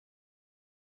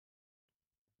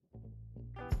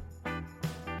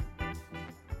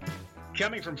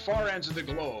Coming from far ends of the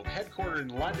globe, headquartered in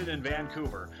London and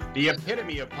Vancouver, the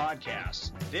epitome of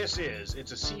podcasts, this is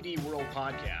It's a CD World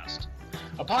podcast.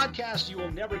 A podcast you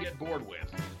will never get bored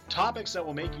with. Topics that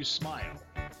will make you smile.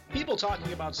 People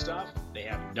talking about stuff they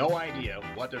have no idea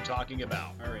what they're talking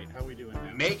about. All right, how are we doing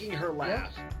now? Making her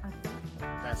laugh.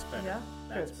 That's better. Yeah?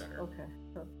 That's Good. better. Okay.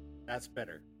 Good. That's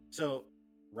better. So,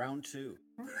 round two.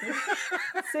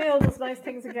 Say all those nice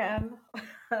things again.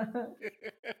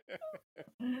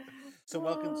 So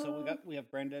welcome. So we have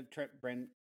Brenda Bren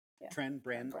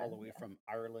Bren, all the way yeah. from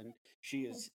Ireland. She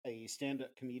is a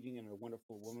stand-up comedian and a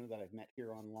wonderful woman that I've met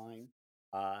here online.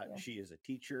 She is a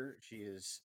teacher. She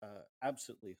is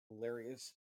absolutely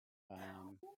hilarious.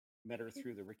 Met her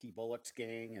through the Ricky Bullocks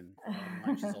gang, and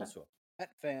online she's also a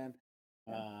pet fan.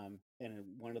 And in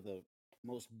one of the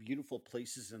most beautiful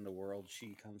places in the world,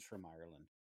 she comes from Ireland.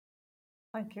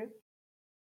 Thank you.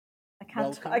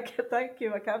 Welcome. Thank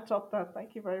you. I can't top that.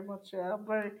 Thank you very much. Yeah, I'm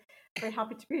very, very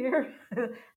happy to be here.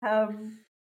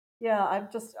 Yeah, I'm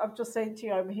just saying to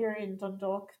you, I'm here in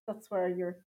Dundalk. That's where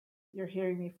you're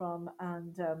hearing me from,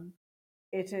 and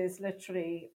it is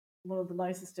literally one of the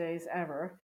nicest days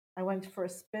ever. I went for a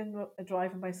spin,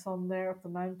 driving my son there up the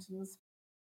mountains,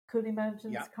 Cooley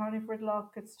Mountains, Yeah. Carniford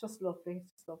Loch. It's just lovely. It's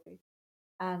just lovely.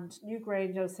 And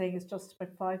Newgrange, I was saying, is just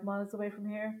about 5 miles away from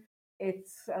here.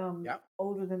 It's Yeah.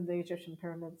 older than the Egyptian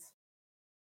pyramids.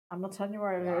 I'm not telling you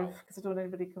where I Wow. live because I don't want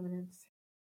anybody coming in.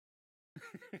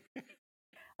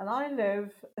 And I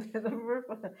live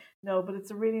no, but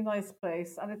it's a really nice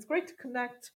place, and it's great to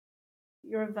connect.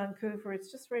 You're in Vancouver.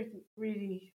 It's just really,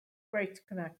 really great to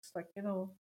connect. Like, you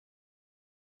know,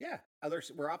 Yeah,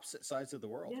 we're opposite sides of the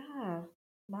world. yeah,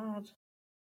 mad.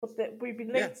 But we've been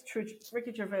Yeah. linked through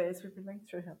Ricky Gervais. We've been linked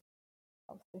through him,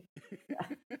 obviously.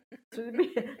 Yeah.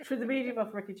 Through the medium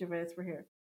of Ricky Gervais, we're here.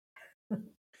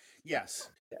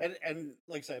 Yes, Yeah. and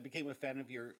like I said, I became a fan of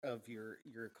your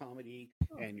comedy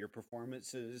Oh. and your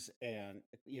performances, and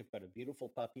you've got a beautiful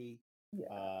puppy,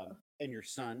 Yeah. and your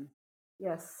son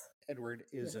Yes. Edward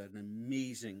is Yes. an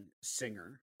amazing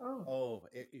singer. Oh, Oh,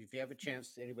 if you have a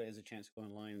chance, anybody has a chance to go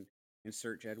online and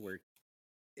search Edward.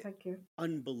 thank you.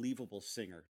 Unbelievable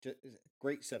singer,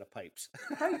 great set of pipes.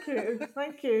 Thank you.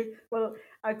 Thank you. Well,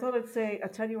 I thought I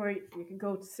tell you where you can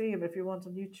go to see him if you want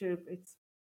on YouTube. It's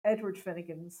Edward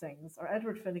Finnegan Sings, or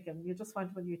Edward Finnegan. You just find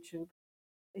him on YouTube.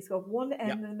 He's got one N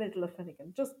Yeah. in the middle of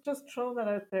Finnegan. Just throw that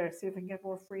out there, see if I can get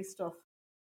more free stuff.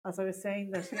 As I was saying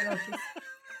that, you know,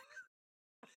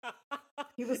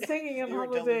 he was singing on You were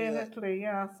telling holiday me in that. Italy.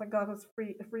 Yes, I got his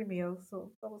a free meal.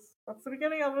 So that's the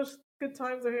beginning of it. Good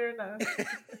times are here now.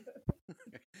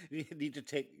 You need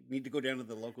to go down to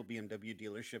the local BMW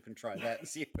dealership and try that and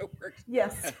see if it works.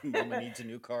 Yes. Mama needs a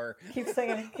new car. Keep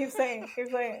saying.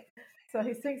 So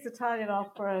he sings Italian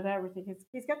opera and everything.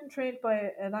 He's getting trained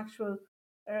by an actual,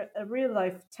 a real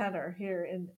life tenor here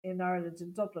in Ireland,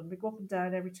 in Dublin. We go up and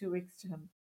down every 2 weeks to him,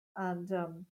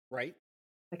 and Right?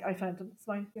 like, I found him. It's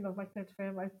my my claim to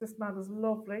fame. This man is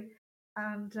lovely,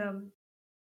 and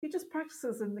he just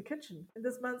practices in the kitchen, in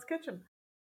this man's kitchen,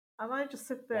 and I just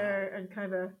sit there and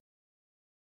kind of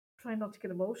try not to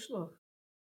get emotional.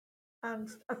 And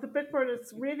at the bit where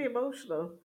it's really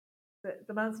emotional,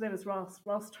 the man's name is Ross.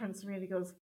 Ross turns to me and he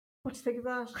goes, "What do you think of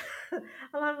that?"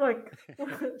 And I'm like,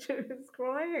 he's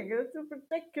crying. It's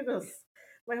ridiculous.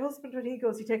 My husband, when he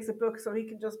goes, he takes a book so he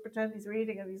can just pretend he's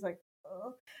reading, and he's like,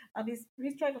 "Oh," and he's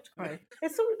trying not to cry.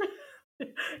 It's so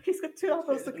he's got two adults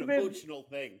It's that an come in. emotional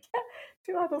thing.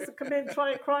 Two adults that come in,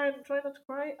 try not to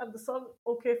cry, and the son,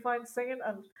 okay, fine, singing,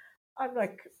 and I'm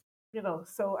like,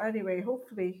 So anyway,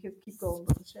 hopefully he'll keep going,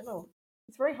 but he's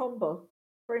very humble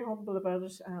about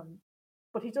it.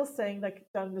 But he does saying, like,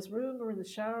 down in this room or in the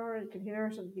shower, you can hear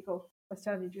it, and you go, I was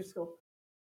telling you, just go,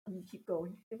 and you keep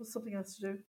going. It was something else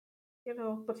to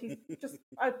do, But he's just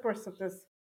outbursts of this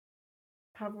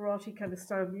Pavarotti kind of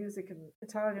style music in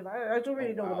Italian. I don't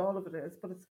really know what wow. all of it is,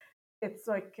 but it's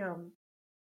like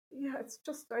it's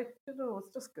just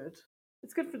it's just good.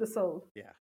 It's good for the soul.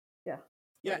 Yeah. Yeah.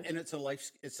 Yeah, Right. and it's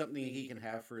it's something he can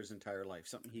have for his entire life,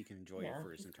 something he can enjoy Yeah,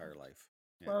 for his he's entire good. life.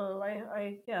 Yeah. Well,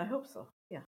 I hope so.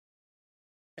 Yeah.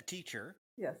 A teacher,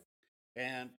 Yes.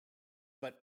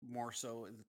 but more so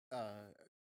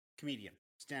comedian,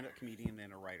 stand-up comedian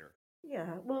and a writer.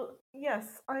 Yeah. Well,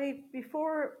 yes.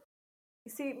 Before,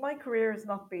 you see, my career has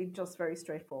not been just very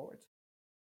straightforward.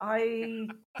 I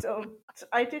don't.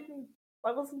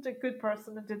 I wasn't a good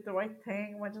person and did the right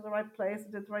thing, went to the right place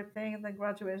and did the right thing, and then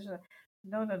graduated.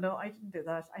 No, no, no. I didn't do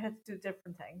that. I had to do a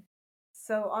different thing.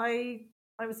 So I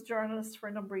was a journalist for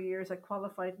a number of years. I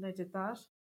qualified and I did that.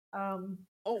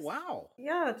 Oh, wow.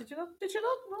 Yeah, did you not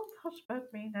know that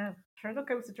about me now? Sure,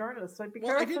 look, I was a journalist, so be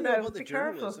Well, I careful didn't know now. about the Be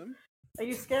careful. journalism. Are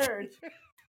you scared?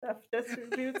 That's your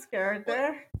dude scared Well,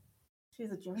 there.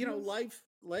 She's a journalist.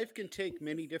 life can take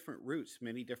many different routes,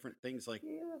 many different things. Like,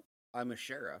 Yeah. I'm a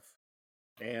sheriff,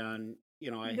 and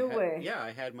No way.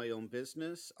 I had my own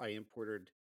business. I imported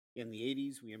in the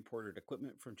 80s. We imported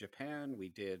equipment from Japan. We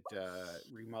did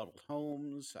remodeled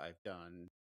homes. I've done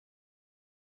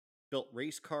built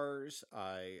race cars.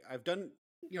 I've done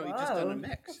you just done a Wow,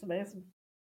 mix. that's amazing.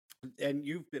 And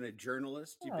you've been a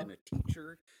journalist. You've Oh, been a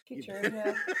teacher. teacher,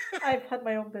 yeah. I've had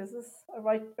my own business, a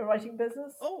writing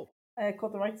business Oh,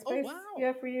 called The Right oh Space. wow,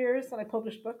 Yeah, for years, and I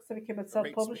published books. I became a the right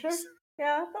self-publisher. space.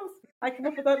 Yeah, I came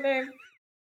up with that name.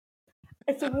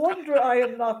 It's a wonder I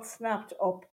am not snapped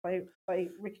up by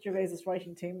Ricky Gervais's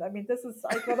writing team. I mean,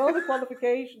 I've got all the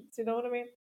qualifications, you know what I mean?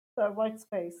 The Right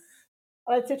Space.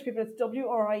 And I'd say to people, it's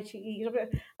WRITE.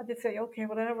 And they'd say, okay,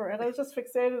 whatever. And I was just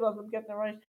fixated on them getting it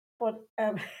right. But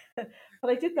but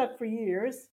I did that for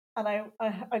years. And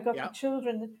I got the Yeah.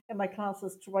 children in my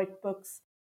classes to write books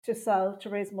to sell, to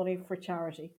raise money for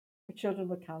charity, for children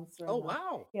with cancer. Oh And that.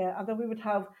 wow. Yeah, and then we would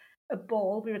have a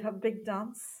ball, we would have a big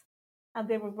dance, and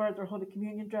they would wear their Holy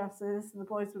Communion dresses, and the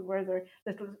boys would wear their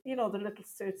little, their little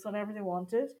suits, whenever they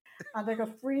wanted. And I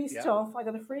got free Yeah. stuff. I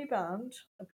got a free band,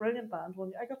 a brilliant band.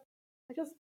 I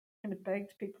just kind of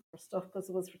begged people for stuff because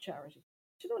it was for charity.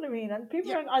 Do you know what I mean? And people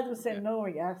Yeah. aren't either saying no or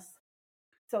yes.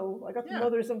 So I got the Yeah.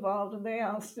 mothers involved, and they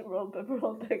asked. We're all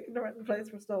begging around the place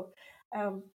for stuff.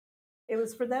 It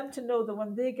was for them to know that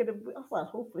when they get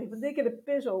hopefully when they get a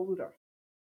bit older,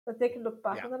 that they can look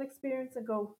back Yeah. on that experience and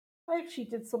go, I actually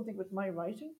did something with my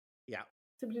writing. Yeah.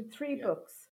 So we did 3 Yeah.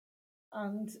 books,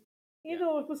 and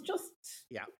Yeah. it was just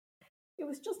Yeah. it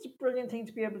was just a brilliant thing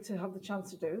to be able to have the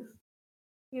chance to do.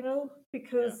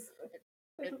 Because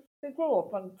And- they grow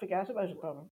up and forget about it,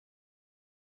 probably.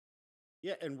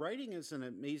 Yeah, and writing is an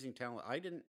amazing talent.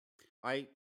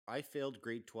 I failed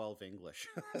grade 12 English.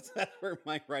 That's where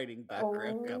my writing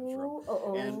background comes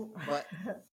from. But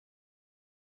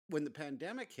when the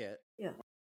pandemic hit, Yeah.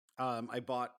 I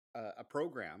bought a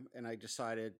program and I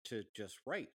decided to just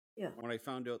write. Yeah. When I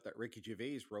found out that Ricky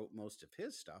Gervais wrote most of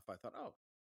his stuff, I thought, oh,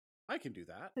 I can do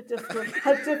that.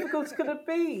 How difficult could it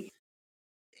be?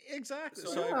 Exactly.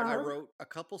 So So yeah. I wrote a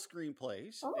couple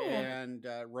screenplays Oh. and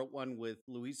wrote one with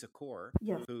Louisa Core,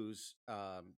 Yeah. who's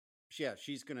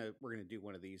we're gonna do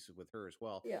one of these with her as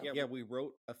well. Yeah. Yeah, we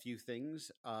wrote a few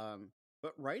things.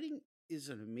 But writing is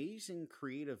an amazing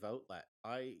creative outlet.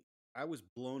 I was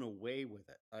blown away with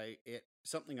it. It's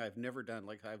something I've never done.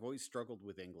 Like, I've always struggled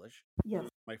with English, Yes.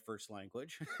 my first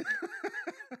language.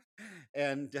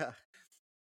 And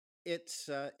it's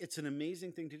an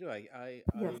amazing thing to do. I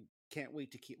Yes. can't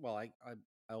wait to keep. Well,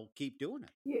 I'll keep doing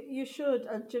it. You should,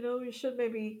 and you should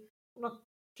maybe not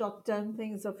jot down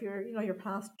things of your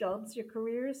past jobs, your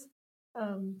careers.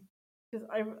 Because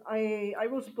I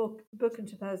wrote a book in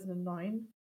 2009.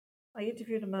 I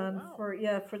interviewed a man wow.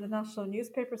 for the national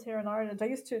newspapers here in Ireland. I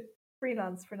used to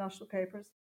freelance for national papers,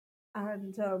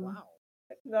 and Wow.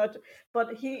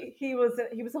 but he was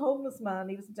a homeless man.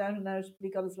 He was down and out, but he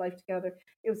got his life together.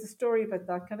 It was a story about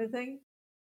that kind of thing.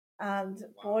 And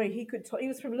Wow. boy, he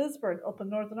was from Lisburn, up in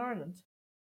Northern Ireland,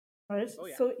 right? Oh,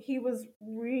 yeah. So he was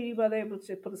really well able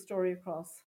to put a story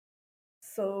across.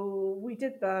 So we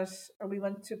did that, and we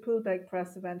went to Poolbeg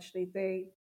Press eventually.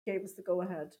 They gave us the go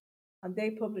ahead, and they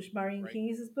published Marion Right.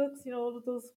 Keyes' books. All of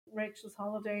those, Rachel's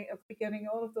Holiday at the beginning,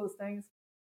 all of those things.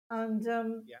 And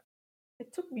Yeah.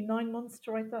 it took me 9 months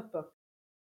to write that book.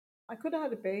 I could have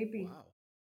had a baby, Wow.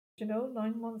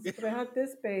 9 months, but I had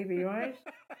this baby, right?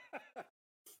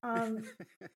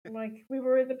 Like we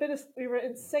were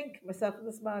in sync, myself and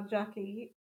this man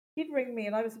Jackie. He'd ring me,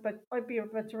 and I'd be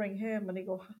about to ring him, and he'd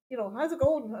go, how's it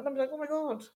going? And I'm like, oh my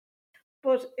god!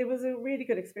 But it was a really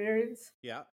good experience.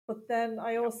 Yeah. But then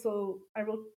I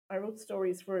wrote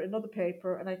stories for another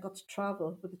paper, and I got to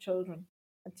travel with the children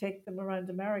and take them around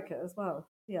America as well.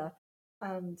 Yeah,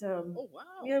 and Oh wow.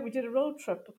 yeah, we did a road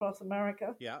trip across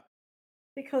America. Yeah.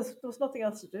 Because there was nothing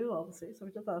else to do, obviously, so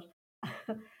we did that.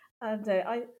 And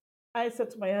I said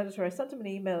to my editor, I sent him an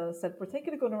email and said, we're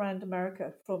thinking of going around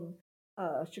America from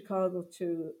Chicago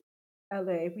to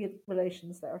LA. We had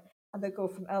relations there. And they go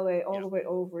from LA all the way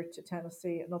over to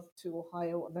Tennessee and up to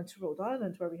Ohio and then to Rhode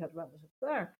Island, where we had relatives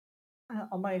there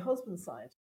on my husband's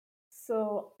side.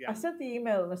 So I sent the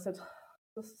email and I said,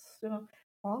 this is,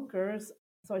 bonkers.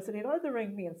 So I said, he'd either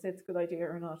ring me and say it's a good idea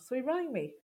or not. So he rang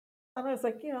me. And I was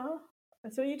like, yeah.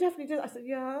 And so you definitely do. I said,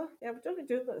 yeah, we're definitely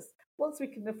doing this. Once we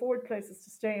can afford places to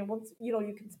stay, and once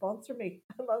you can sponsor me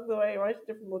along the way, right?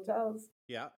 Different hotels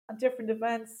Yeah. and different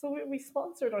events. So we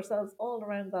sponsored ourselves all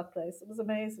around that place. It was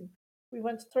amazing. We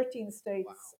went to 13 Wow.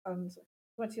 states and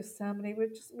went to Yosemite.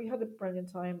 We had a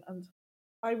brilliant time. And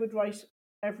I would write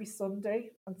every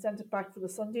Sunday and send it back for the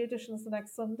Sunday editions the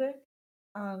next Sunday.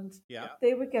 And Yeah.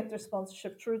 they would get their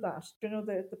sponsorship through that. Do you know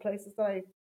the places that I,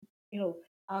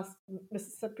 asked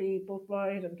Mississippi Boat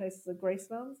Ride and places like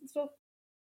Gracelands and stuff.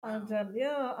 And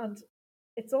and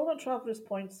it's all on Travelers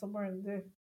Point somewhere in the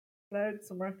cloud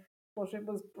somewhere. But it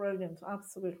was brilliant,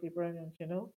 absolutely brilliant.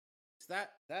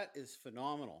 That is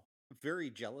phenomenal. Very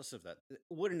jealous of that.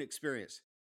 What an experience.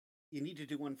 You need to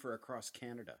do one for across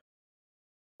Canada.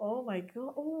 Oh my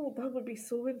god! Oh, that would be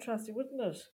so interesting, wouldn't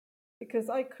it? Because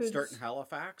I could start in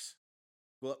Halifax,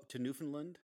 go up to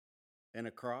Newfoundland, and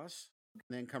across,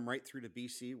 and then come right through to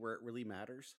BC where it really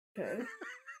matters. Okay.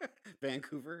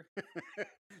 Vancouver,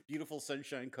 beautiful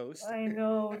Sunshine Coast. I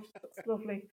know, it's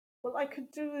lovely. Well, I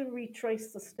could do a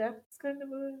retrace the steps kind of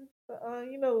I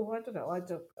don't know. I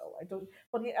don't.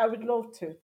 But yeah, I would love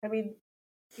to. I mean,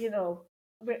 we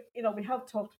have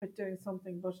talked about doing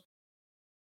something, but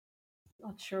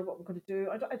not sure what we're going to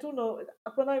do. I don't know.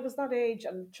 When I was that age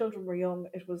and children were young,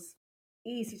 it was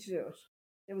easy to do it.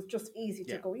 It was just easy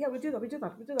to go, yeah, we do that, we do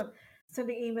that, we do that.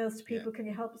 Sending emails to people, can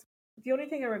you help us? The only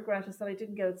thing I regret is that I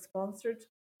didn't get it sponsored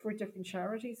for different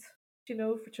charities,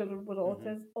 for children with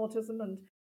autism. And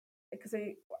because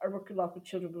I work a lot with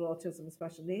children with autism and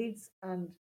special needs.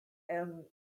 And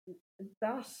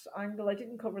that angle, I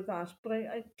didn't cover that, but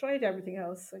I tried everything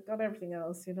else. I got everything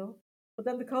else, But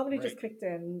then the comedy just kicked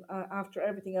in after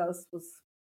everything else was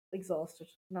exhausted.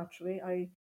 Naturally, I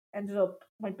ended up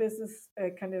my business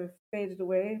kind of faded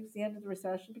away. It was the end of the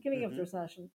recession, beginning of the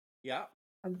recession. Yeah,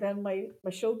 and then my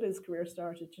showbiz career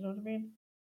started. You know what I mean?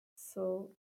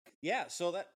 So yeah,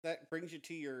 so that brings you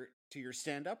to your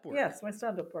stand up work. Yes, my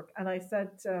stand up work, and I said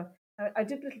I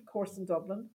did a little course in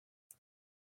Dublin,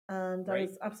 and I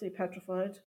was absolutely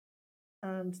petrified.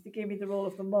 And they gave me the role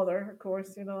of the mother, of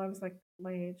course. I was like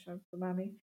my age, I'm the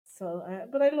mammy. So,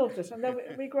 but I loved it. And then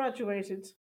we graduated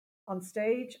on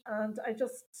stage, and I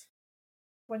just,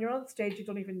 when you're on stage, you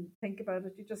don't even think about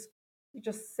it. You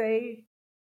just say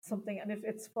something, and if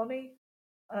it's funny,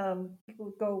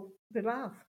 people they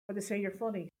laugh, or they say you're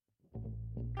funny.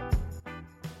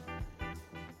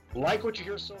 Like what you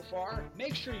hear so far?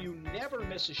 Make sure you never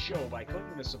miss a show by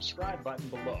clicking the subscribe button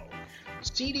below. The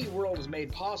CD World is made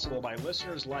possible by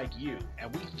listeners like you,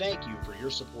 and we thank you for your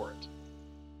support.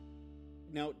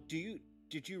 Now, did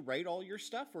you write all your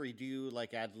stuff, or do you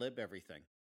like ad-lib everything?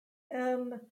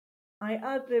 I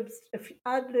ad-libbed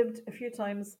a few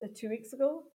times 2 weeks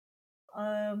ago.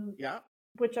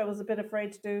 Which I was a bit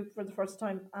afraid to do for the first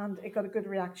time, and it got a good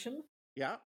reaction.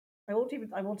 Yeah. I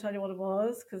won't tell you what it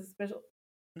was because it's a bit.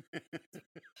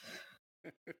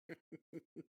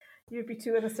 You'd be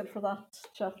too innocent for that,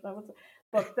 Jeff.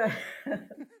 But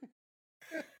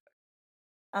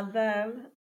and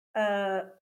then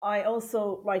I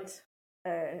also write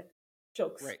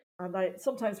jokes, and I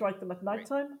sometimes write them at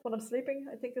nighttime when I'm sleeping.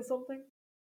 I think of something,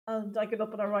 and I get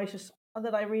up and I write it, and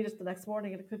then I read it the next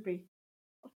morning, and it could be,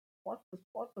 what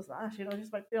was that?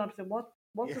 Just like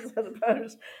what was it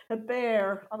about? A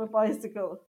bear on a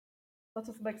bicycle. That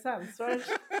doesn't make sense, right?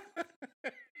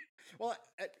 Well,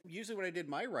 usually when I did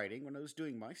my writing, when I was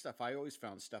doing my stuff, I always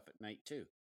found stuff at night too.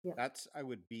 Yeah. That's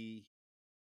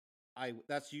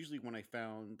usually when I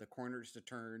found the corners to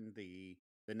turn, the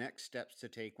next steps to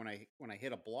take. When I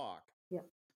hit a block,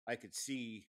 I could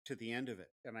see to the end of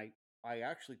it, and I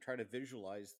actually try to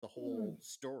visualize the whole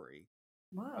story.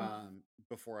 Wow.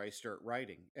 Before I start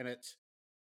writing, and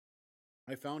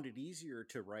I found it easier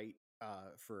to write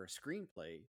for a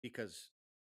screenplay because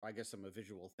I guess I'm a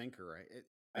visual thinker.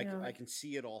 I can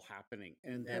see it all happening,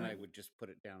 and then I would just put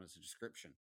it down as a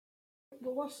description.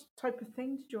 Well, what type of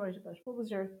thing did you write about? What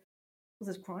was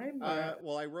it crime?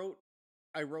 Well,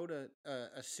 I wrote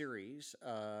a series.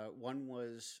 One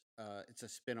was it's a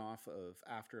spin-off of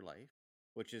Afterlife,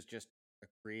 which is just a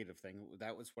creative thing.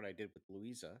 That was what I did with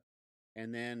Louisa.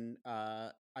 And then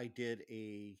I did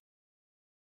a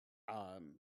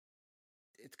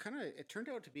it turned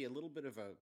out to be a little bit of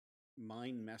a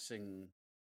mind messing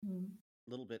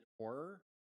little bit horror,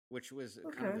 which was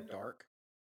kind of a dark,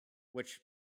 which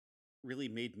really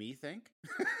made me think.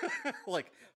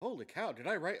 Like, holy cow, did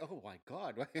I write? Oh my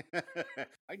god,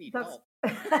 I need help.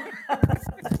 No,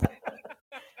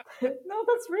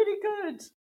 that's really good.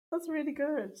 That's really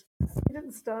good. You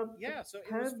didn't stop. Yeah, so it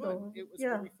was fun. It was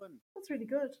really fun. That's really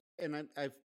good. And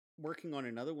I'm working on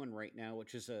another one right now,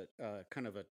 which is a kind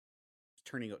of a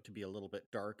turning out to be a little bit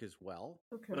dark as well.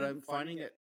 Okay. But I'm finding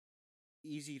it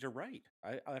easy to write.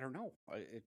 I don't know.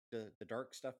 The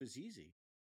dark stuff is easy.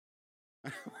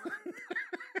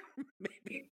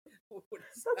 Maybe. What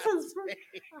does That that sounds. say?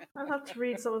 I'll have to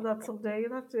read some of that someday.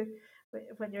 You'll have to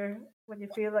when you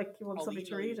feel like you want I'll somebody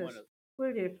to email you read it. one of.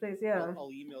 Will you please? Yeah.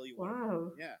 I'll email you one.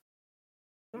 Wow. Yeah.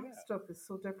 That Yeah. stuff is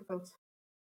so difficult.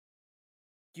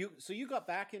 So you got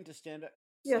back into stand up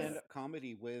Yes.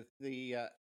 comedy with the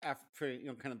after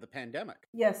kind of the pandemic.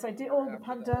 Yes, I did. Oh, the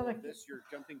After all of pandemic. this, you're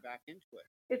jumping back into it.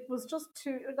 It was just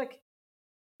too like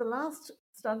the last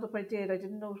stand up I did. I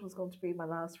didn't know it was going to be my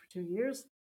last for 2 years.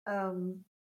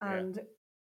 And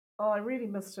oh, I really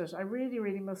missed it. I really,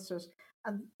 really missed it.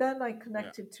 And then I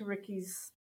connected to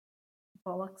Ricky's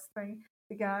bollocks thing,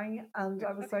 the gang, and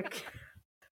I was like,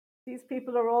 these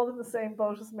people are all in the same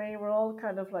boat as me. We're all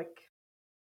kind of like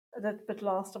a little bit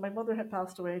lost. And my mother had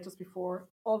passed away just before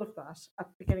all of that at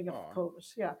the beginning of COVID.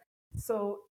 Yeah.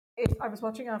 So I was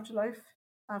watching Afterlife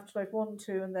 1,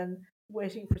 2, and then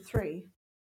waiting for 3.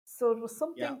 So it was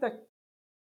something that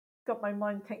got my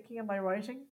mind thinking and my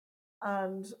writing.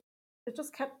 And it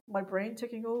just kept my brain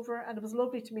ticking over. And it was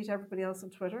lovely to meet everybody else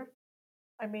on Twitter.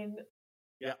 I mean,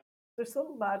 there's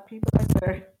some mad people out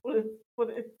there, but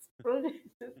it's brilliant.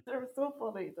 They're so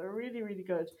funny. They're really, really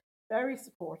good. Very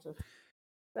supportive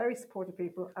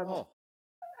people. And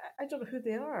I don't know who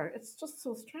they are. It's just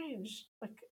so strange.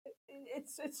 Like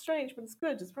it's strange, but it's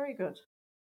good. It's very good.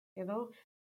 You know,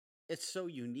 it's so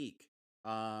unique.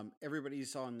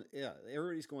 Everybody's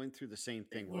going through the same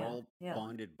thing. We're all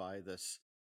bonded by this,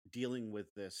 dealing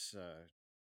with this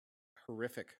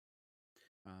horrific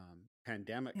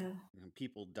pandemic.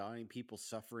 People dying, people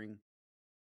suffering.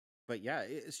 But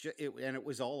it's just and it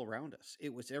was all around us.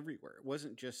 It was everywhere. It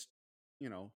wasn't just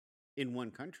in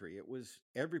one country. It was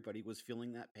everybody was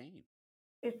feeling that pain.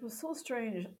 It was so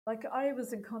strange. Like I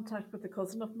was in contact with a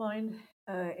cousin of mine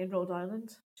in Rhode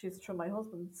Island. She's from my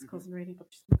husband's cousin, really, but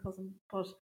she's my cousin. But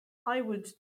I would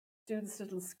do this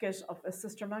little skit of a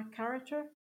Sister Mac character,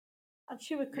 and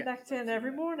she would connect in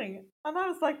every morning. And I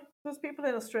was like, there's people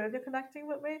in Australia connecting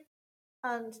with me,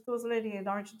 and there was a lady in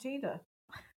Argentina.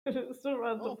 It was so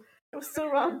random. It was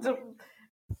so random.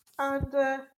 And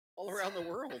all around the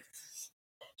world.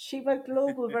 She went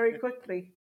global very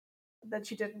quickly. Then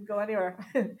she didn't go anywhere.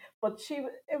 But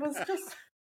it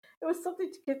was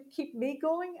something to keep me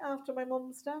going after my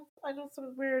mum's death. I know it's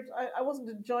something weird. I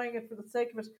wasn't enjoying it for the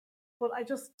sake of it, but I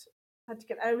just had to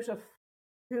get out of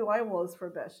who I was for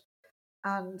a bit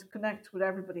and connect with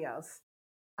everybody else.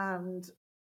 And,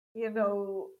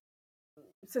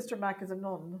 Sister Mac is a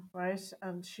nun, right?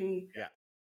 And she,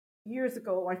 years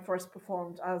ago, I first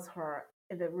performed as her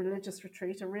in a religious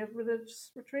retreat, a real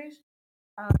religious retreat.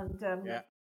 And then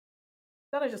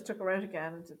I just took her out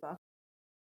again and did that.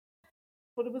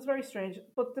 But it was very strange.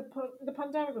 But the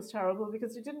pandemic was terrible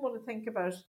because you didn't want to think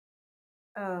about.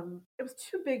 It was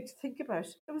too big to think about.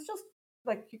 It was just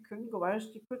like you couldn't go out,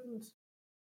 you couldn't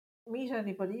meet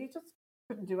anybody, you just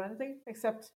couldn't do anything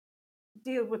except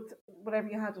deal with whatever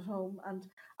you had at home. And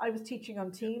I was teaching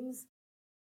on Teams,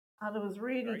 and it was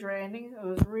really draining. It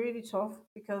was really tough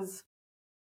because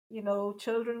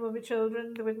children will be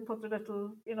children. They wouldn't put their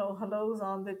little hellos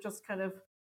on. They just kind of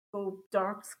go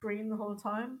dark screen the whole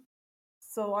time.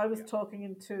 So I was talking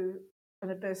into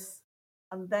an abyss,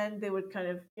 and then they would kind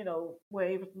of,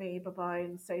 wave at me, bye-bye,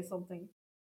 and say something.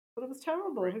 But it was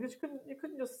terrible because you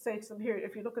couldn't just say to them, here,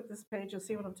 if you look at this page, you'll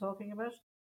see what I'm talking about.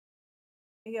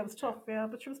 Yeah, it was tough,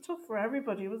 but it was tough for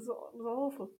everybody. It was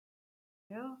awful.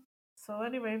 Yeah. So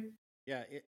anyway. Yeah,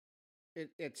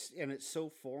 it's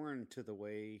so foreign to the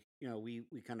way we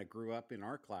kind of grew up in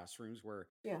our classrooms where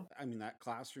that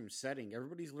classroom setting,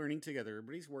 everybody's learning together,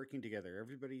 everybody's working together,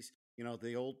 everybody's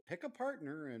the old pick a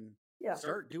partner and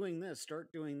start doing this,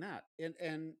 start doing that,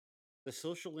 and the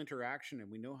social interaction, and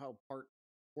we know how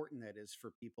important that is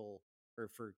for people or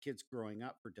for kids growing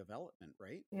up for development,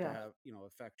 right? To have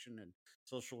affection and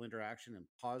social interaction and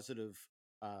positive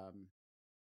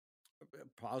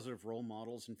role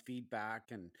models and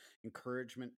feedback and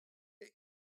encouragement.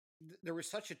 There was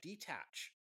such a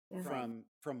detach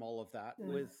from all of that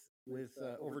with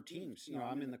over Teams.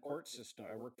 I'm in the court system.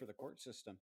 I work for the court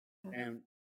system, and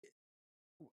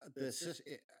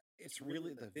it's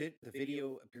really the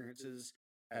video appearances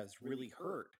has really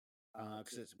hurt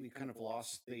because we kind of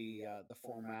lost the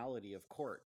formality of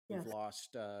court. We've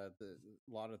lost a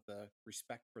lot of the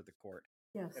respect for the court.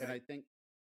 And I think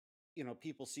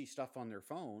people see stuff on their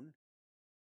phone.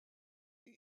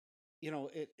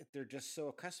 They're just so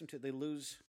accustomed to it, they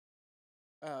lose.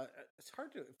 It's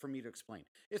hard for me to explain.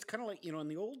 It's kind of like in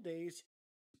the old days,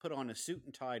 put on a suit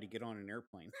and tie to get on an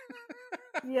airplane.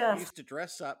 I Yes. used to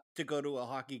dress up to go to a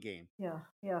hockey game. Yeah.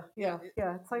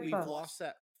 It's like We've that. lost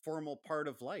that formal part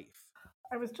of life.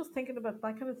 I was just thinking about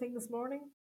that kind of thing this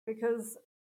morning because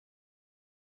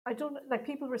I don't like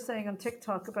people were saying on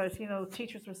TikTok about,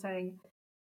 teachers were saying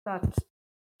that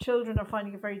children are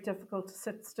finding it very difficult to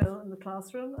sit still in the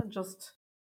classroom and just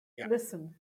Yeah.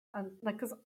 listen. And like,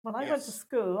 because when I went to Yes.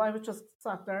 school, I would just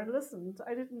sat there and listened.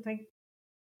 I didn't think,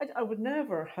 I would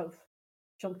never have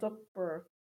jumped up, or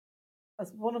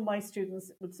as one of my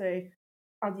students would say,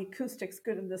 are the acoustics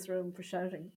good in this room for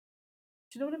shouting?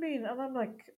 Do you know what I mean? And I'm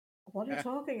like, what are you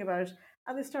talking about?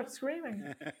 And they start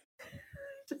screaming.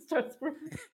 Just start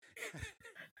screaming.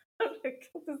 I'm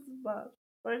like, this is bad,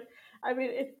 right? I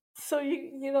mean, so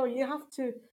you have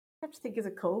to think: is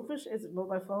it COVID? Is it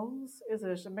mobile phones? Is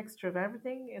it a mixture of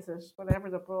everything? Is it whatever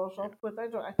they're brought up with?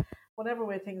 Whatever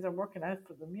way things are working out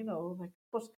for them, like.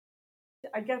 But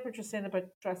I get what you're saying about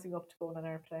dressing up to go on an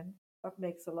airplane. That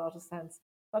makes a lot of sense.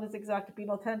 That is exactly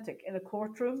being authentic in a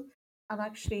courtroom and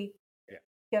actually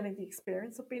getting the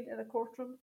experience of being in a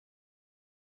courtroom,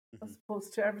 as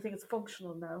opposed to everything is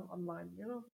functional now online.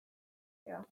 Yeah.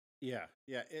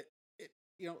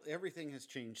 Everything has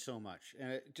changed so much,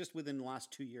 and just within the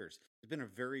last 2 years, it's been a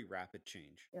very rapid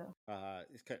change. Yeah.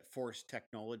 It's kind of forced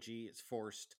technology. It's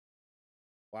forced.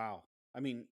 Wow. I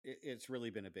mean, it's really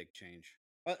been a big change.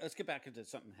 Let's get back into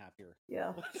something happier.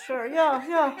 Yeah, sure.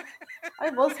 Yeah. I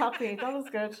was happy. That was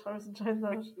good. I was enjoying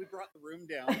that. We brought the room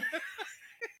down.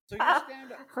 So your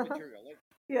stand-up material,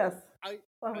 yes. I've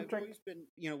always been,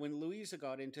 when Louisa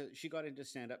got into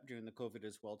stand-up during the COVID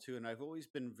as well too, and I've always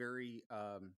been very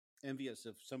envious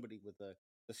of somebody with the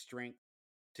strength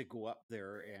to go up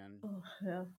there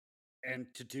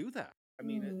and to do that. I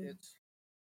mean,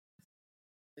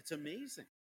 it's amazing.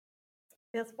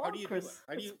 It's bonkers. How do you do it?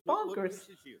 It's what bonkers.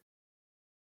 pushes you?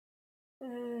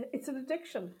 It's an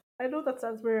addiction. I know that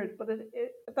sounds weird, but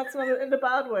that's not in a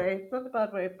bad way. It's not in a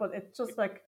bad way, but it's just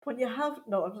like when you have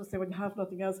I'm just saying when you have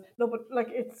nothing else. No, but like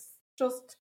it's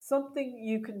just something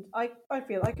you can. I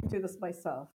feel I can do this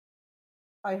myself.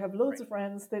 I have loads of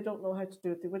friends. They don't know how to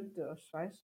do it. They wouldn't do it,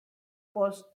 right?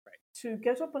 But to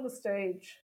get up on the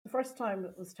stage, the first time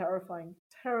it was terrifying.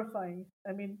 Terrifying.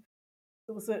 I mean,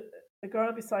 there was a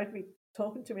girl beside me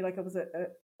talking to me like I was a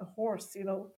horse,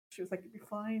 She was like, "You'll be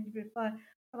fine, you'll be fine."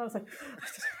 And I was like,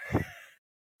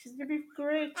 she said, "You'll be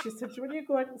great." She said, "When you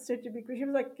go out on stage, you'll be great." She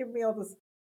was like, giving me all this.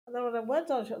 And then when I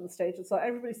went on the stage and saw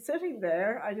everybody sitting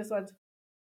there, I just went,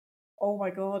 oh my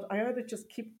God, I either just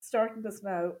keep starting this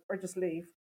now or just leave.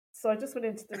 So I just went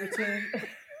into the routine.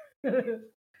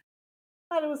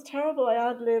 And it was terrible. I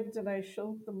ad-libbed and I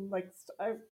showed them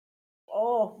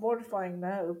mortifying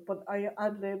now, but I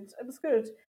ad-libbed. It was good.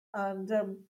 And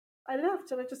I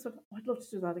left and I just went, I'd love to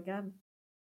do that again.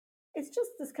 It's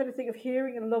just this kind of thing of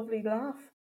hearing a lovely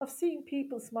laugh, of seeing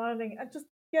people smiling and just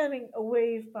getting a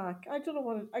wave back. I don't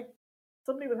know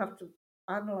somebody would have to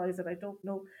analyze it, I don't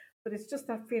know. But it's just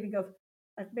that feeling of,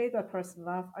 I've made that person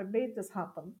laugh, I've made this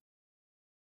happen.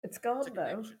 It's gone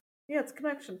now. Yeah, it's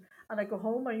connection. And I go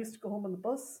home. I used to go home on the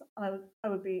bus, and I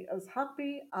would be as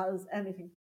happy as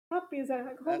anything. Happy as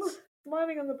anything. I go home,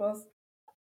 smiling on the bus,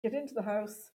 get into the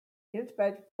house, get into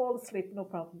bed, fall asleep, no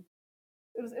problem.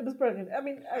 It was brilliant. I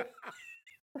mean,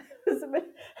 it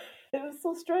was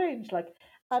so strange. Like,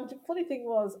 and the funny thing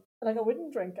was, like, I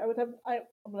wouldn't drink. I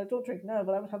don't drink now,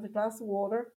 but I would have a glass of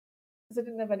water because I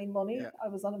didn't have any money. Yeah. I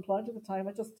was unemployed at the time.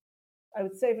 I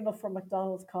would save enough for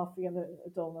McDonald's coffee and a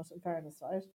donut, in fairness,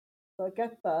 right? So I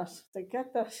get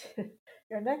that.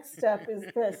 Your next step is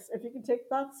this. If you can take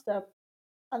that step,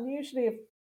 and usually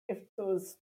if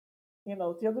those,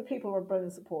 the other people were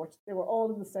brilliant support. They were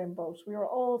all in the same boat. We were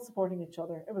all supporting each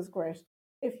other. It was great.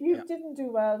 If you didn't do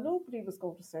well, nobody was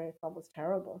going to say that was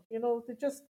terrible. They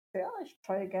just say, I should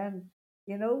try again,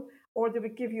 or they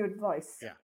would give you advice.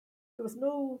 Yeah. There was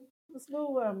no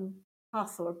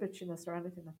hassle or bitchiness or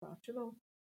anything like that,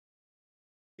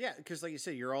 Yeah, because like you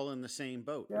say, you're all in the same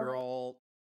boat. Yeah.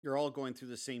 You're all going through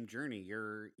the same journey.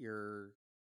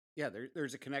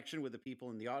 There's a connection with the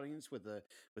people in the audience, with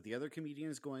the other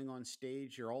comedians going on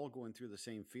stage. You're all going through the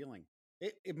same feeling.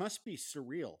 It must be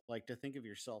surreal, like, to think of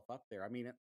yourself up there. I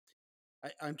mean,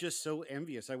 I'm just so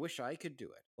envious. I wish I could do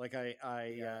it. Like I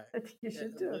think you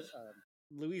should do it.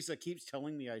 Louisa keeps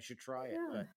telling me I should try it,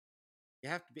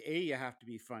 Yeah. but you have to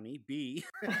be funny. B,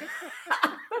 That's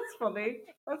funny.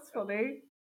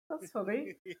 That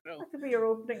could be your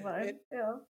opening line.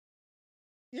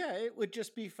 Yeah, it would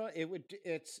just be fun.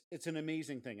 It's an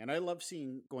amazing thing, and I love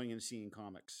going and seeing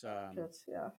comics.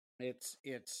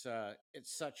 It's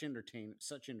such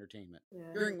entertainment.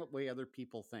 Yeah. Hearing what way other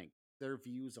people think. their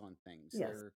views on things.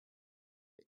 Yes.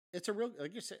 It's a real,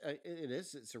 like you said,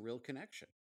 it's a real connection.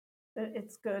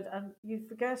 It's good, and you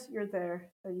forget you're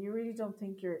there, and you really don't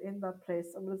think you're in that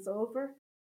place. And when it's over,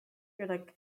 you're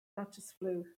like, that just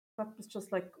flew. That was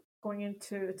just like going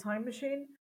into a time machine,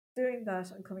 doing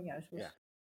that, and coming out of it. Yeah.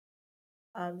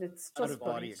 And it's Out just of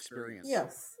body experience.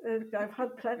 Yes, I've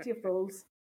had plenty of those,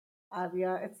 and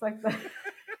yeah, it's like that.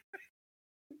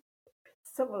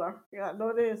 Similar, yeah. No,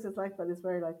 it is. It's like that. It's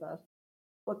very like that.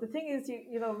 But the thing is,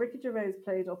 you know, Ricky Gervais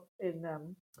played up in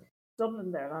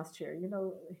Dublin there last year. You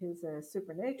know, his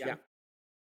Super Nature. Yeah.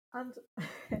 And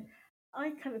I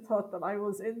kind of thought that I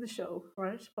was in the show,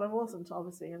 right? But I wasn't,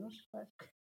 obviously, in it. Right?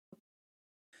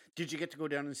 Did you get to go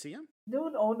down and see him? No,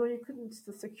 you couldn't.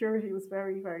 The security was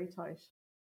very, very tight.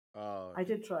 Oh. I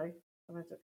did try.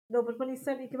 No, but when he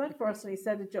came out first and he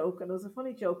said a joke, and it was a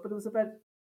funny joke, but it was about,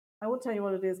 I won't tell you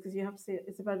what it is because you have to see it.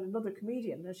 It's about another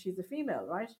comedian, and she's a female,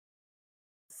 right?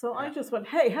 So I just went,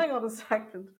 hey, hang on a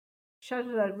second.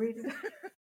 Shouted out, reading.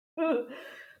 And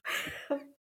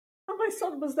my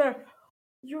son was there.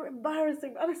 You're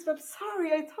embarrassing. And I said, I'm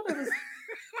sorry. I thought I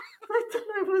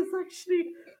was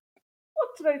actually,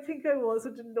 what did I think I was? I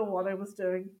didn't know what I was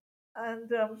doing.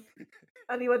 And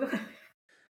he went, I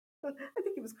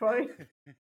think he was crying.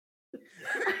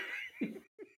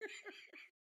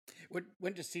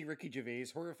 Went to see Ricky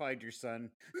Gervais, horrified your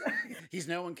son. He's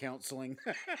now in counseling.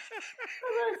 And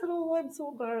I said, oh, I'm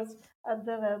so embarrassed. And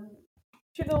then,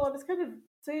 you know, I was kind of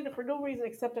saying it for no reason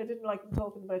except I didn't like him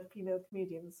talking about female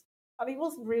comedians. And he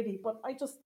wasn't really, but I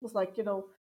just was like, you know,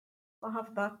 I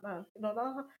have that now. You know,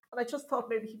 and I just thought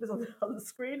maybe he was on the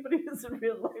screen, but he was in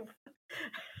real life.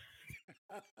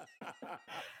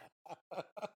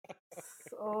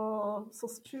 So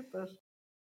stupid.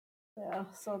 Yeah,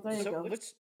 so there you go.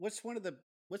 What's one of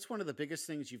the biggest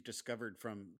things you've discovered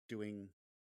from doing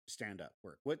stand-up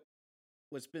work?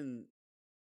 What's been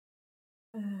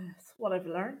it's what I've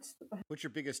learned. What's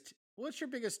your biggest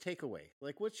takeaway?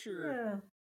 Like, what's your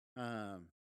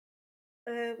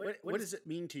what does it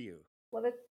mean to you? Well,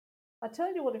 I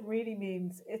tell you what it really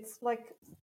means. It's like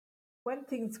when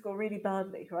things go really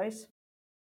badly, right?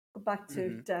 Go back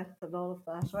to death and all of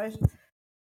that, right?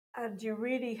 And you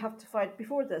really have to find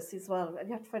before this as well, and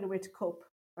you have to find a way to cope,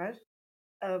 right?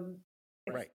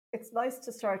 It's nice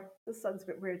to start. This sounds a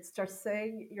bit weird. Start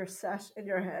saying your set in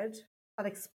your head and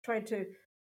trying to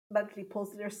mentally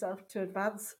puzzle yourself to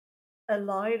advance a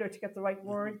line or to get the right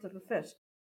word that will fit,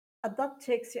 and that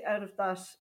takes you out of that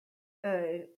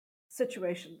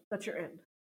situation that you're in.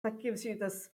 That gives you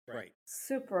this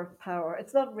superpower.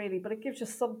 It's not really, but it gives you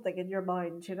something in your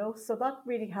mind, you know. So that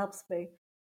really helps me.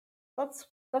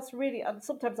 That's really, and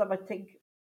sometimes I might think,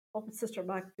 what would Sister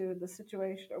Mac do in this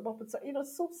situation, or what would, you know,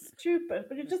 so stupid.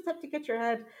 But you just have to get your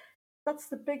head. That's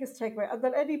the biggest takeaway, and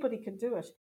then anybody can do it.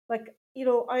 Like, you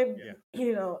know, I'm,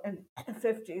 you know, in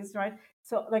 50s, right?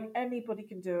 So like anybody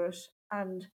can do it,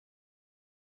 and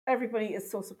everybody is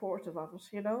so supportive of it,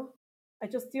 you know.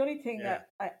 The only thing that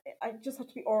I just have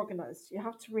to be organized. You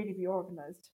have to really be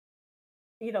organized,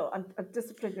 you know, and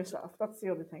discipline yourself. That's the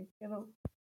only thing, you know.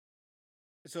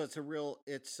 So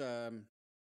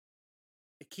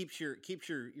it keeps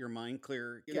your mind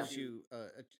clear, gives you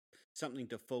something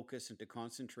to focus and to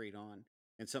concentrate on,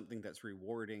 and something that's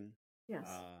rewarding. Yes.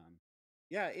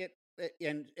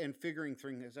 And figuring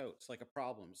things out. It's like a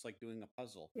problem. It's like doing a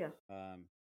puzzle. Yeah.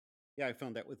 I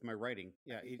found that with my writing.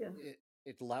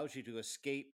 It allows you to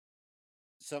escape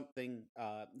something.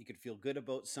 You could feel good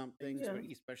about something,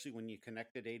 especially when you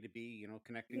connect it A to B. You know,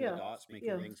 connecting the dots,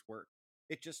 making things work.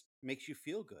 It just makes you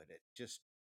feel good. That's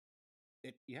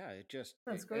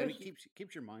great. And it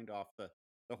keeps your mind off the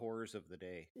horrors of the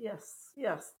day. Yes.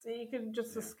 So you can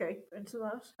just escape into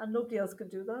that, and nobody else can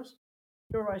do that.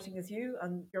 Your writing is you,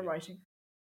 and your writing,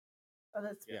 and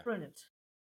it's brilliant.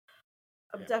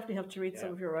 I definitely have to read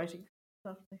some of your writing.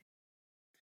 Definitely.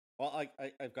 Well,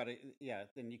 I've got to. Yeah,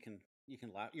 then you can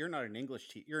laugh. You're not an English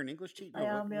teacher. You're an English teacher. I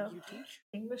am. What do you teach?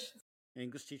 English.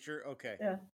 English teacher. Okay.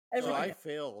 Yeah. So I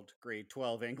failed grade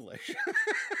 12 English,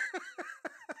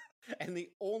 and the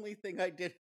only thing I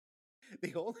did.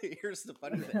 Here's the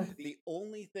funny thing. The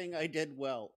only thing I did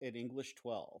well in English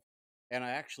 12, and I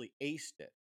actually aced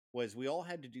it, was we all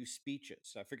had to do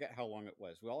speeches. I forget how long it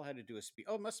was. We all had to do a speech.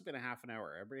 Oh, it must have been a half an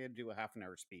hour. Everybody had to do a half an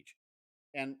hour speech.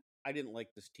 And I didn't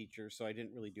like this teacher, so I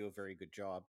didn't really do a very good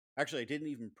job. Actually, I didn't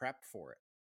even prep for it.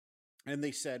 And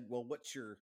they said, well, what's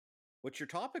your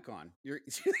topic on?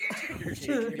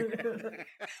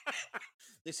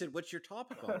 They said, what's your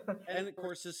topic on? And of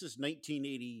course, this is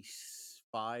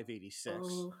 1985, 86.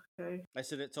 Oh, okay. I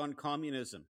said, it's on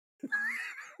communism.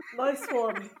 Nice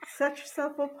one. Set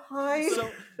yourself up high.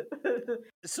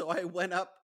 So I went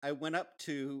up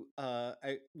to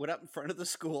I went up in front of the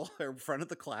school or in front of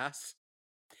the class,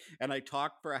 and I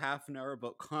talked for a half an hour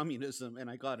about communism, and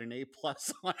I got an A+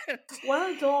 on it.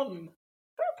 Well done.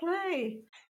 Fair play.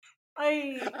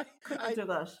 I couldn't do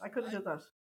that. I couldn't do that.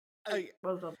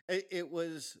 Well done. It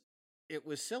was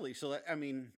silly. So I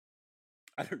mean,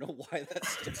 I don't know why that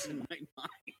sticks in my mind.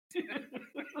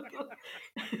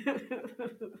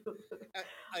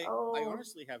 I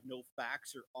honestly have no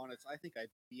facts or honest. I think I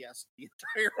BS'd the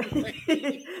entire way.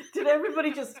 Did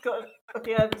everybody just go at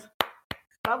the end?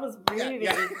 That was really,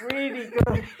 really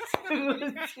good.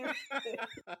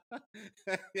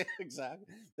 Yeah, exactly.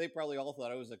 They probably all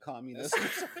thought I was a communist.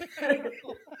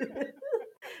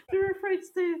 They were afraid to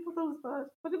say that was bad,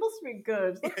 but it must have been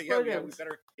good. That's brilliant.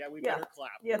 We better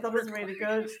clap. Yeah, that was really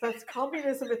good. That's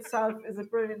communism itself is a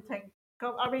brilliant thing.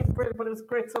 I mean, brilliant, but it was a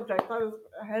great subject. That was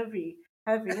heavy.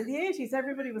 In the 80s,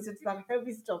 everybody was into that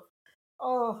heavy stuff.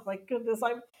 Oh my goodness,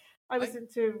 I was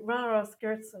into rara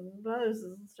skirts and blouses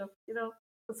and stuff, you know.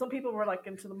 But some people were like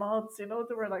into the mods, you know.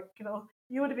 They were like, you know,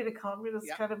 you would have been a communist,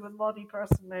 kind of a moddy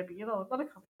person, maybe, you know, not a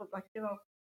communist, but like, you know,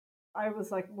 I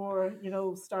was like more, you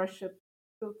know, Starship,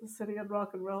 built the city on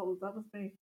rock and roll. That was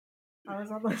me. I was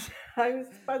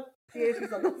spent the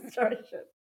 80s on the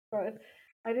Starship, right?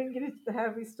 I didn't get into the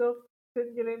heavy stuff.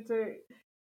 Didn't get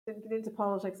into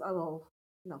politics at all.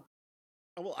 No.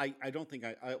 Well, I don't think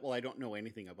I don't know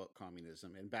anything about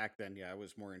communism. And back then, I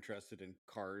was more interested in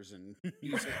cars and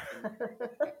music. And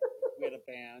we had a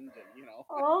band, and you know.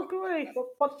 Oh, great!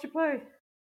 What did you play?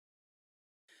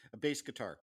 A bass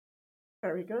guitar.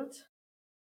 Very good.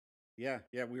 Yeah.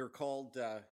 We were called.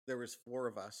 There was 5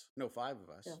 of us,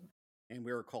 and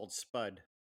we were called Spud.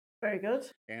 Very good.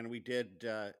 And we did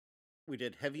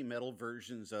heavy metal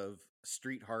versions of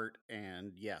Street Heart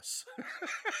and Yes.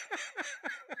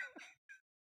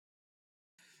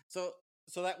 So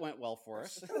that went well for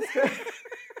us.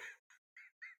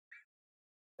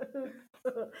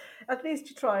 At least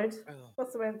you tried.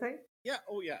 That's the main thing. Yeah.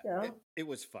 Oh yeah. It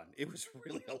was fun. It was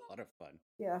really a lot of fun.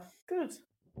 Yeah. Good.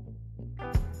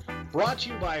 Brought to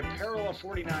you by Parallel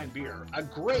 49 Beer, a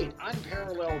great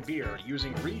unparalleled beer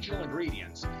using regional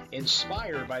ingredients,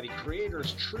 inspired by the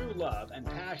creator's true love and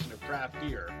passion of craft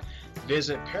beer.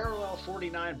 Visit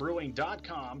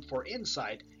parallel49brewing.com for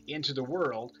insight into the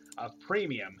world of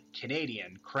premium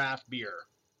Canadian craft beer.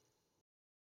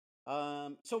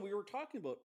 So we were talking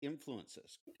about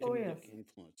influences,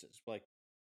 influences, like,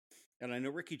 and I know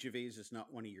Ricky Gervais is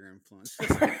not one of your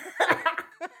influences.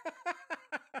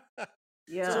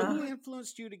 Yeah. So who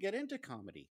influenced you to get into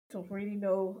comedy? Don't really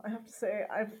know. I have to say,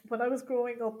 when I was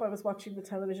growing up, I was watching the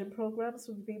television programs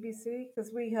from the BBC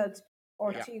because we had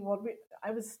RT1.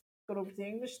 I was going over to the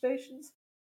English stations,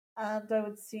 and I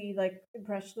would see like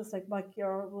impressionists like Mike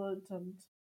Yarwood and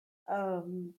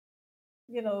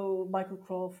you know, Michael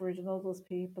Crawford and all those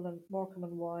people, and Morecambe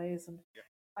and Wise, and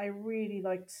I really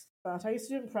liked that. I used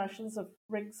to do impressions of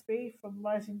Rigsby from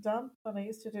Rising Damp, and I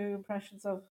used to do impressions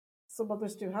of some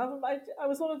others do have them. I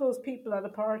was one of those people at a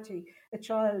party, a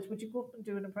child, would you go up and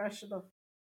do an impression of,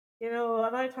 you know,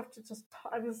 and I'd have to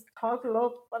I was toggle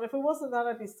up, and if it wasn't that,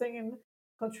 I'd be singing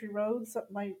Country Roads.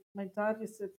 My dad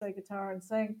used to play guitar and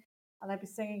sing, and I'd be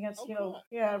singing it,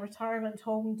 retirement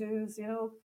home dues, you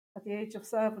know, at the age of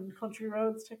 7, Country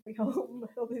Roads, take me home,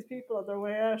 all these people on their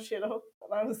way out, you know,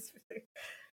 and I was,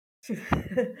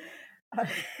 it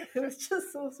was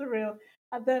just so surreal.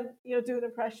 And then, you know, do an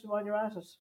impression while you're at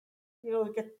it. You know,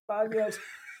 get valued.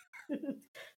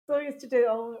 So I used to do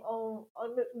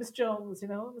on Miss Jones, you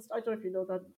know. I don't know if you know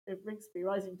that, Rigsby,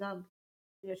 Rising Damp.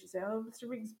 Yeah, she'd say, "Oh, Mr.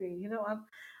 Rigsby," you know. And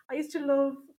I used to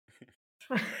love.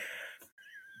 That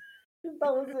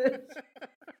was it.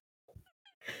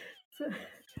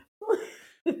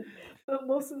 But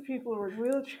most of the people were in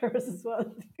wheelchairs as well.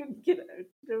 They couldn't get out.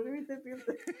 You know what I mean?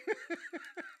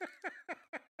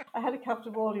 I had a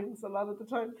captive audience a lot of the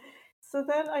time. So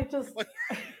then I just.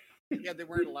 Yeah, they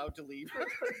weren't allowed to leave.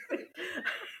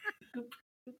 It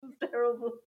was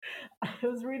terrible. It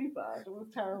was really bad. It was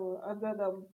terrible. And then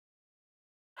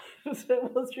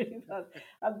it was really bad.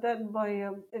 And then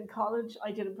in college,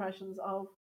 I did impressions of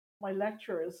my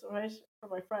lecturers, right, for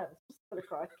my friends, just for the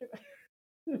crack.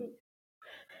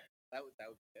 That was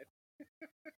good.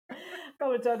 That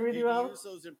went down really well. Did you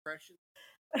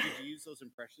use those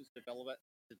impressions to develop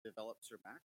Sir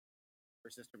Mac or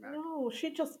Sister Mac? No,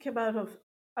 she just came out of.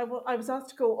 I was asked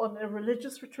to go on a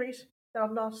religious retreat. Now,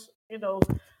 I'm not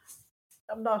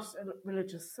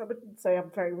religious. I wouldn't say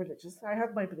I'm very religious. I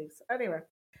have my beliefs. Anyway,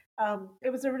 it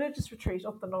was a religious retreat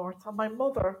up the north, and my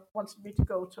mother wanted me to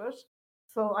go to it.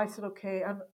 So I said, okay,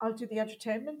 and I'll do the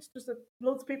entertainment.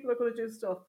 Loads of people are going to do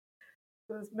stuff.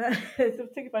 There's men. I was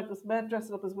thinking about this men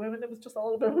dressing up as women. It was just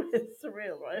all about it's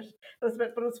surreal, right? But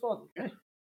it was fun. I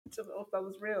don't know if that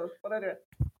was real, but anyway.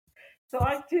 So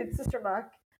I did Sister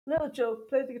Mac, little joke,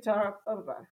 played the guitar, blah blah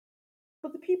blah.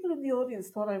 But the people in the audience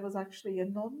thought I was actually a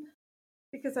nun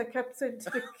because I kept saying to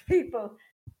the people,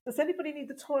 "Does anybody need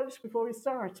the toilet before we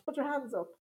start? Put your hands up."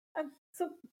 And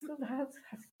some hands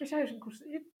get out and go.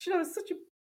 You know, it was such a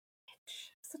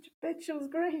bitch. It was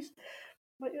great.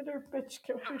 My inner bitch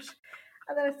came out,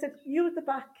 and then I said, "You at the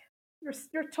back,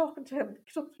 you're talking to him.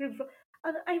 Get up to him."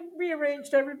 And I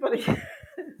rearranged everybody.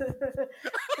 The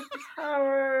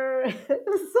tower. It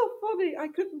was so funny. I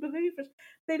couldn't believe it.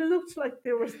 They looked like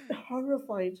they were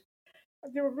horrified.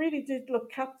 They were really did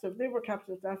look captive. They were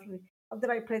captive, definitely. And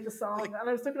then I played the song, and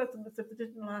I was looking at them as if they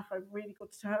didn't laugh. I'd really go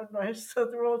to town, right? So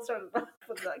they were all started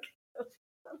laughing.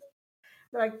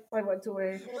 Like I went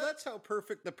away. Well, that's how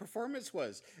perfect the performance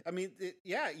was. I mean,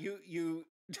 you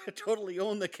totally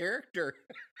own the character.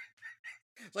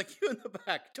 It's like, you in the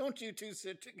back, don't you two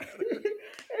sit together?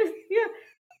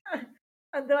 Yeah.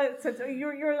 And then I said,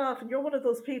 you're laughing. You're one of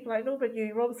those people. I know about you.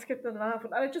 You're always skipping and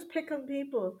laughing. And I just pick on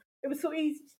people. It was so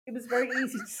easy. It was very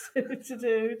easy to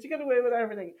do, to get away with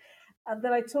everything. And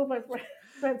then I told my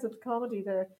friends at the comedy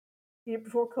there,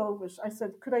 before COVID, I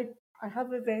said, I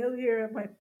have a veil here in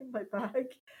my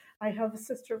bag. I have a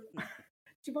sister. Do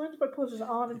you mind if I put it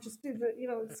on and just do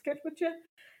the sketch with you?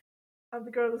 And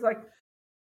the girl was like,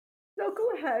 no,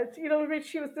 go ahead. You know,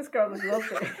 this girl was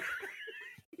lovely.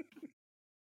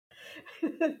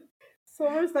 So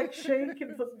I was like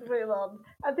shaking, putting the veil on.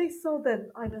 And they saw then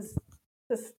I was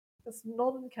this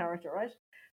nun character, right?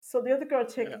 So the other girl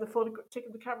taking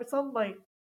the camera, it's on my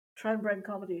Trend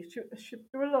comedy.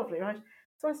 They were lovely, right?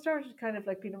 So I started kind of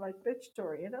like being a right bitch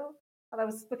story, And I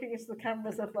was looking into the camera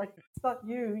myself like, it's not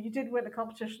you. You did win a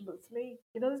competition, but it's me.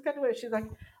 This kind of way. She's like,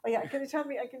 oh yeah, can you tell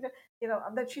me? I can,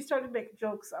 And then she started making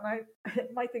jokes, and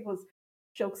my thing was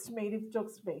jokes to me, leave the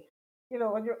jokes to me, And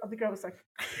the girl was like,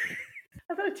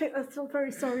 I thought I'm so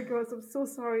very sorry, girls. I'm so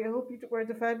sorry. I hope you weren't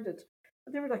offended.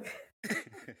 And they were like,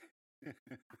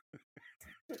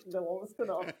 no, what was going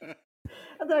on?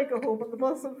 And then I go home on the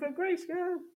bus and feel great.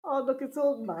 Yeah. Oh, look, it's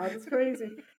all mad. It's crazy.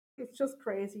 It's just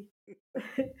crazy.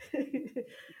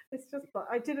 It's just.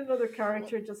 I did another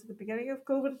character just at the beginning of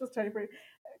COVID. Just tell you,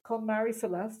 called Mary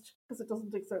Celeste, because it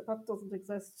doesn't exist. That doesn't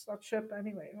exist. That ship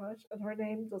anyway, right? And her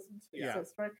name doesn't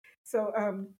exist, right? So,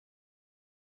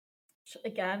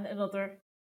 again, another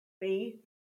B,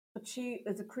 but she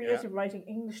is a creative writing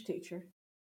English teacher,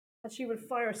 and she would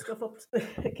fire stuff up to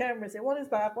the camera and say, "What is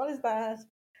that? What is that?"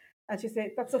 And she'd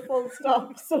say, "That's a full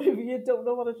stop." So if you don't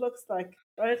know what it looks like,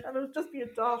 right? And it would just be a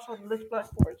dot on the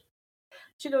blackboard.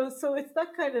 So it's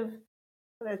that kind of.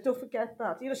 Don't forget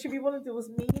that. She'd be one of those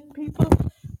mean people.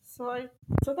 So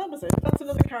that was it. That's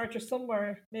another character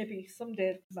somewhere. Maybe someday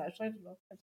it come out. I don't know.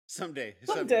 Someday.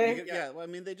 Yeah. Well, I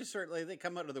mean, they just they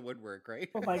come out of the woodwork, right?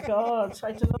 Oh my God!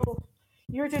 I don't know.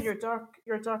 You're doing your dark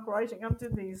writing. I'm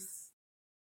doing these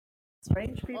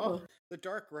strange people. Oh, the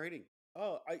dark writing.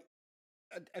 Oh,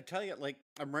 I tell you, like,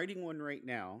 I'm writing one right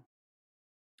now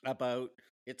about.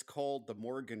 It's called The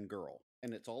Morgan Girl,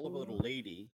 and it's all about a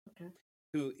lady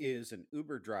who is an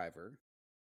Uber driver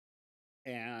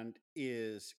and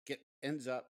ends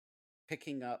up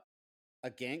picking up a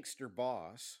gangster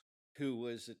boss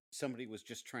who somebody was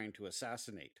just trying to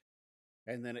assassinate,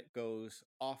 and then it goes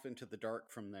off into the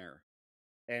dark from there.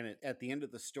 And at the end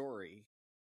of the story,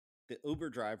 the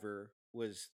Uber driver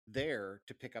was there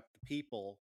to pick up the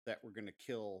people that were going to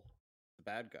kill the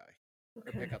bad guy, or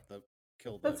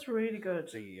kill the. That's really good.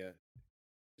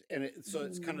 So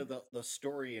it's kind of the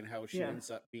story and how she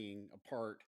ends up being a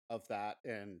part of that,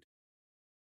 and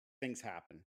things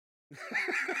happen.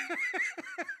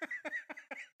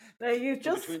 Now you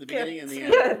just between the beginning and the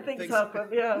end. Yeah, things happen.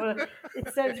 Yeah, well,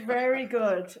 it sounds very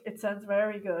good. It sounds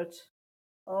very good.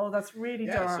 Oh, that's really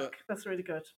dark. So, that's really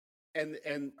good.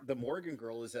 And the Morgan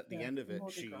Girl is at the end of it.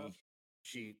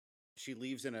 She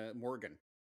leaves in a Morgan,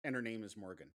 and her name is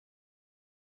Morgan.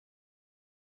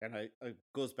 And it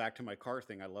goes back to my car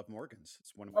thing. I love Morgans.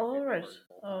 It's one of my favorite right.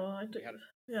 Oh, I do.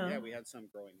 We had some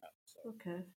growing up. So.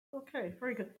 Okay,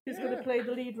 very good. Who's going to play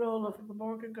the lead role of the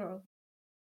Morgan Girl?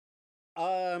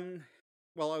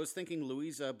 Well, I was thinking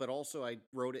Louisa, but also I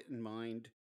wrote it in mind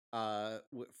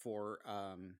for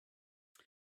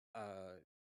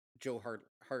Joe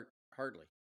Hartley.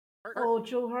 Oh,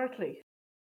 Joe Hartley.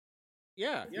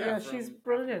 Yeah. She's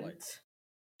brilliant.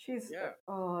 She's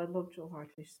oh, I love Joe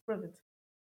Hartley. She's brilliant.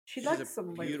 She's likes some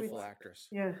of my beautiful actress.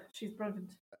 Yeah, she's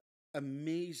brilliant.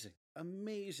 Amazing.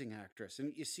 amazing actress.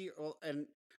 And you see, and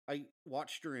I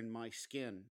watched her in My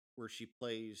Skin, where she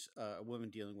plays a woman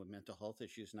dealing with mental health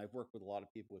issues. And I've worked with a lot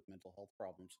of people with mental health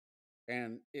problems.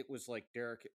 And it was like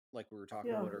Derek, like we were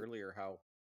talking Yeah. about earlier, how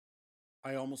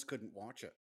I almost couldn't watch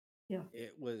it. Yeah.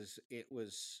 It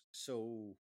was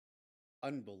so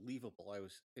unbelievable.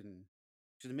 She's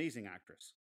an amazing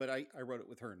actress, but I wrote it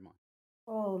with her in mind.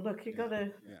 Oh, look, you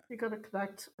gotta Yeah.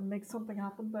 connect and make something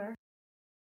happen there.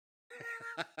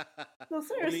 No, Well,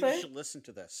 seriously. maybe you should listen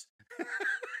to this.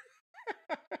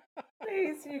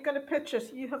 Please, you gotta pitch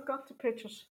it. You have got to pitch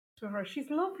it to her. She's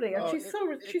lovely, and Oh, she's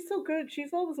so good.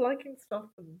 She's always liking stuff,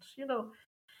 and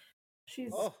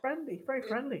she's friendly, very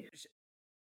friendly.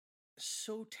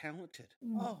 So talented.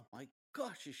 Oh my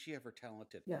gosh, is she ever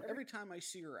talented? Yeah. Every time I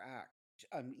see her act,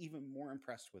 I'm even more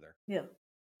impressed with her. Yeah.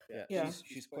 Yeah.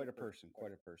 She's quite a person.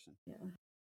 Quite a person.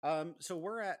 Yeah. So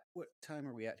we're at, what time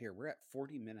are we at here? We're at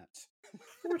 40 minutes.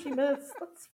 40 minutes.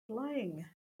 That's flying.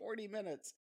 40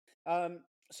 minutes.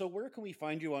 So where can we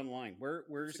find you online?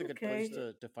 Where's a good place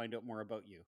to find out more about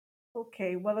you?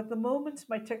 Okay. Well, at the moment,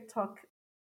 my TikTok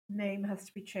name has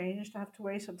to be changed. I have to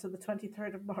wait until the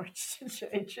 23rd of March to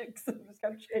change it, because I just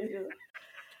can't change it.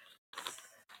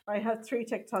 I have 3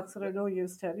 TikToks that are no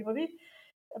use to anybody.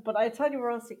 But I tell you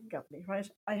where else you can get me, right?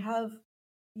 I have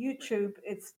YouTube.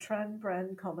 It's Tren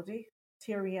Bren Comedy,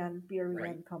 Tyrian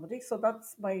Berian Comedy. So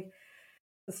that's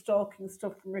the stalking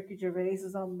stuff from Ricky Gervais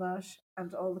is on that,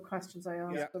 and all the questions I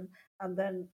ask them, and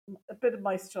then a bit of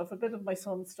my stuff, a bit of my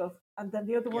son's stuff, and then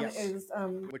the other one is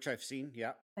which I've seen.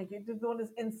 Yeah, thank you. The one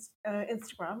is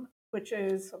Instagram, which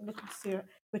is I'm looking to see her,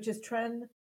 which is Tren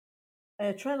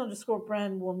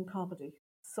 _Bren 1 Comedy.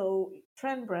 So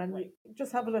Tren Bren,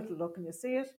 just have a little look and you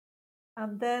see it.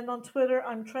 And then on Twitter,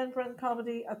 I'm Tren Bren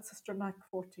Comedy at Sister Mac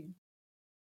 14.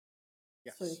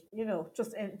 Yes. So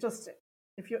just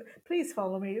if you please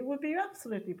follow me, it would be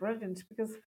absolutely brilliant,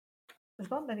 because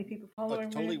there's not many people following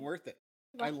it's totally me. worth it.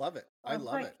 I love it. I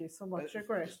love it. Thank you so much. You're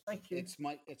great. Thank you. It's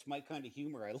my kind of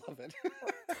humor. I love it.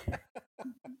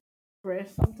 Great.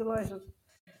 I'm delighted,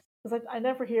 because I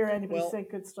never hear anybody say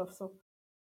good stuff. So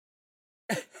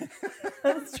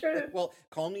that's true. Well,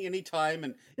 call me anytime,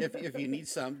 and if you need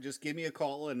some, just give me a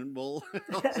call, and we'll.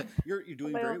 You're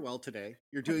doing very well today.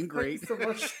 You're doing great. Thank you so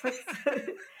much.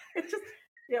 It's just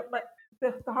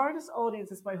the hardest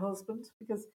audience is my husband,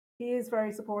 because he is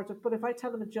very supportive. But if I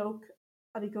tell him a joke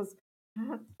and he goes,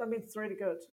 that means it's really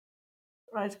good,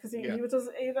 right? Because he does,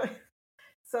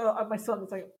 So my son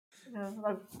is like,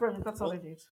 brilliant. That's all I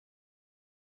need.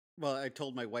 Well, I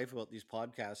told my wife about these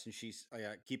podcasts, and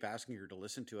I keep asking her to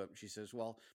listen to it. She says,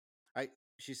 "Well, I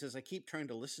keep trying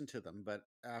to listen to them, but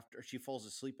after she falls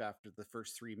asleep after the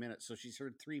first 3 minutes, so she's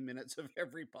heard 3 minutes of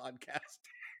every podcast."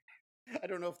 I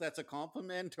don't know if that's a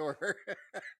compliment or.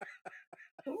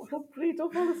 Hopefully,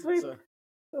 don't fall asleep.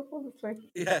 Don't fall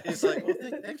asleep. Yeah, it's like, well,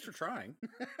 thanks for trying.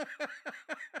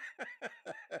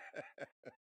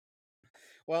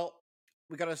 Well,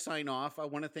 we got to sign off. I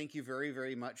want to thank you very,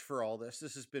 very much for all this.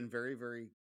 This has been very, very.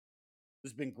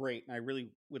 This has been great, and I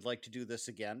really would like to do this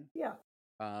again. Yeah.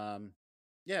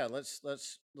 Yeah. Let's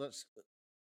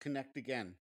connect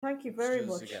again. Thank you very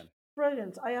much. Again.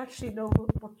 Brilliant. I actually know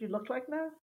what you look like now,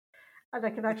 and I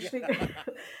can actually.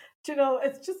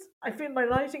 It's just I feel my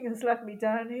lighting has let me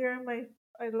down here.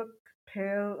 I look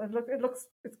pale, and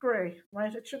it's grey,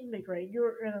 right? It shouldn't be grey.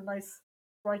 You're in a nice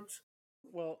bright.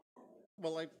 Well,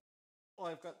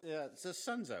 I've got the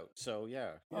sun's out, so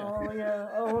yeah. Oh yeah.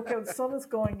 Oh, okay. The sun is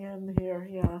going in here.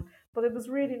 Yeah, but it was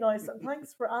really nice, and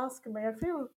thanks for asking me. I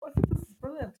think this is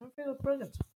brilliant. I feel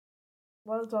brilliant.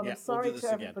 Well done. I'm sorry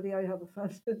to everybody I have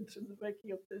offended in the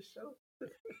making of this show.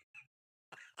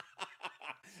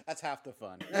 That's half the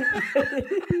fun.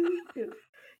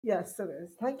 Yes, it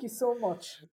is. Thank you so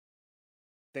much.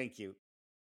 Thank you.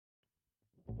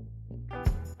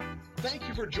 Thank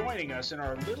you for joining us in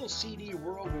our little CD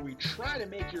world, where we try to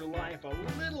make your life a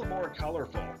little more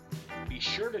colorful. Be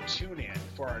sure to tune in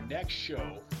for our next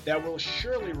show that will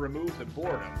surely remove the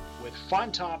boredom with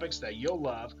fun topics that you'll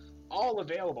love, all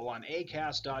available on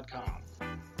acast.com.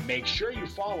 Make sure you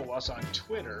follow us on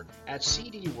Twitter at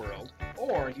CD World,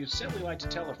 or if you'd simply like to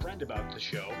tell a friend about the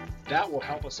show, that will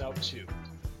help us out too.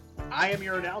 I am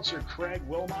your announcer, Craig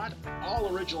Wilmot.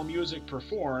 All original music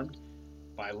performed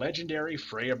by legendary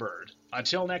Freya Bird.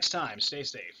 Until next time, stay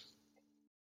safe.